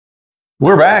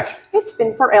We're back. It's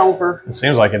been forever. It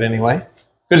seems like it anyway.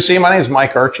 Good to see you. My name is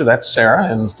Mike Archer. That's Sarah.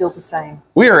 And still the same.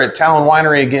 We are at Talon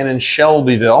Winery again in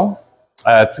Shelbyville.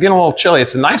 It's getting a little chilly.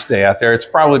 It's a nice day out there. It's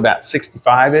probably about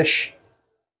 65-ish.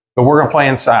 But we're going to play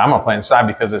inside. I'm going to play inside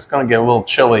because it's going to get a little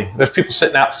chilly. There's people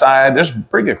sitting outside. There's a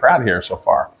pretty good crowd here so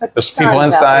far. But there's people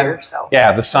inside. There, so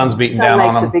yeah, the sun's beating down on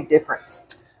them. Sun makes a big difference.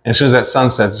 And as soon as that sun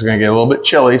sets, it's going to get a little bit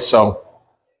chilly. So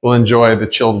we'll enjoy the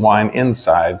chilled wine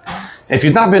inside. Yes. If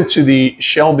you've not been to the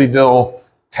Shelbyville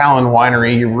Talon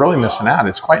Winery, you're really missing out.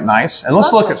 It's quite nice. And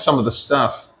let's look at some of the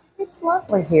stuff. It's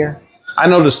lovely here. I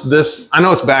noticed this. I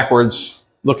know it's backwards.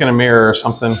 Look in a mirror or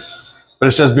something. But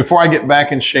it says, before I get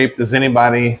back in shape, does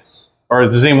anyone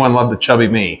love the chubby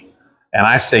me? And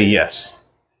I say yes.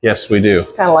 Yes, we do.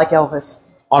 It's kind of like Elvis.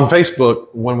 On Facebook,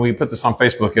 when we put this on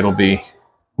Facebook, it'll be,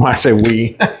 when I say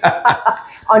we.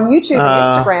 On YouTube and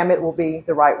Instagram, it will be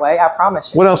the right way. I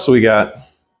promise you. What else do we got?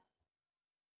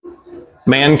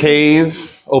 Man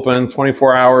Cave, open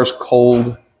 24 hours,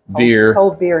 cold beer.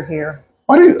 Cold beer here.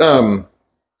 Why do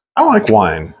I like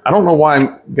wine. I don't know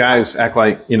why guys act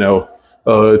like,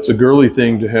 it's a girly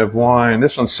thing to have wine.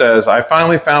 This one says, I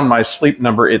finally found my sleep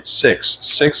number. It's 6.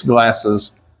 6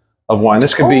 glasses of wine.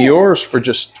 This could be yours for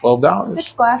just $12.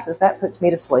 6 glasses. That puts me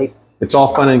to sleep. It's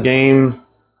all fun and game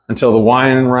until the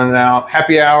wine runs out.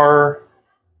 Happy hour,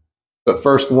 but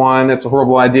first wine. That's a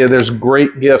horrible idea. There's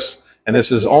great gifts, and this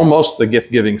is almost the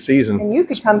gift-giving season. And you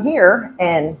could come here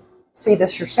and see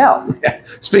this yourself. Yeah.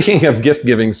 Speaking of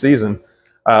gift-giving season,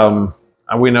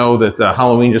 we know that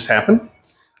Halloween just happened.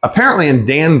 Apparently in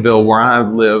Danville, where I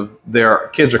live, their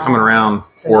kids are coming around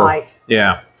tonight.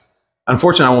 Yeah.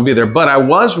 Unfortunately, I won't be there, but I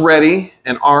was ready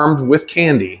and armed with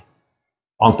candy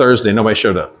on Thursday. Nobody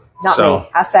showed up. Not me.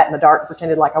 I sat in the dark and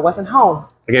pretended like I wasn't home.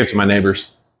 I gave it to my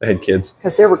neighbors. They had kids.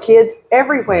 Because there were kids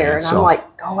everywhere, and I'm like,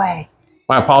 go away.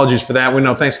 My apologies for that. We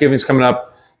know Thanksgiving's coming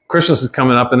up, Christmas is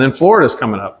coming up, and then Florida's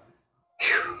coming up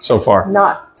so far.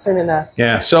 Not soon enough.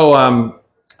 Yeah, so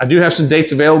I do have some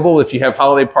dates available. If you have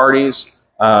holiday parties,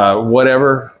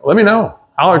 whatever, let me know.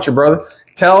 Holler at your brother.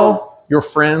 Tell your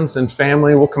friends and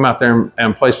family. We'll come out there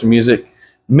and play some music.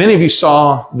 Many of you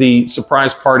saw the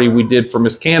surprise party we did for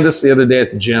Miss Candace the other day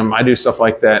at the gym. I do stuff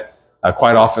like that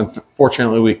quite often.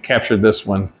 Fortunately, we captured this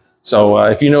one. So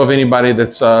if you know of anybody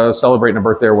that's celebrating a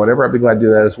birthday or whatever, I'd be glad to do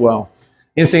that as well.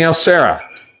 Anything else, Sarah?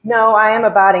 No, I am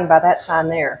abiding by that sign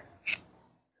there.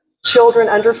 Children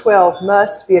under 12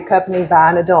 must be accompanied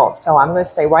by an adult. So I'm going to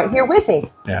stay right here with him.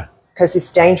 Yeah. Because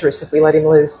it's dangerous if we let him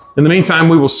loose. In the meantime,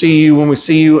 we will see you when we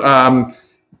see you.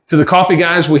 To the coffee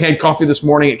guys, we had coffee this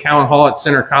morning at Cowan Hall at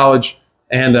Center College.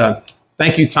 And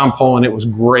thank you, Tom Poland. It was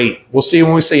great. We'll see you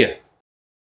when we see you.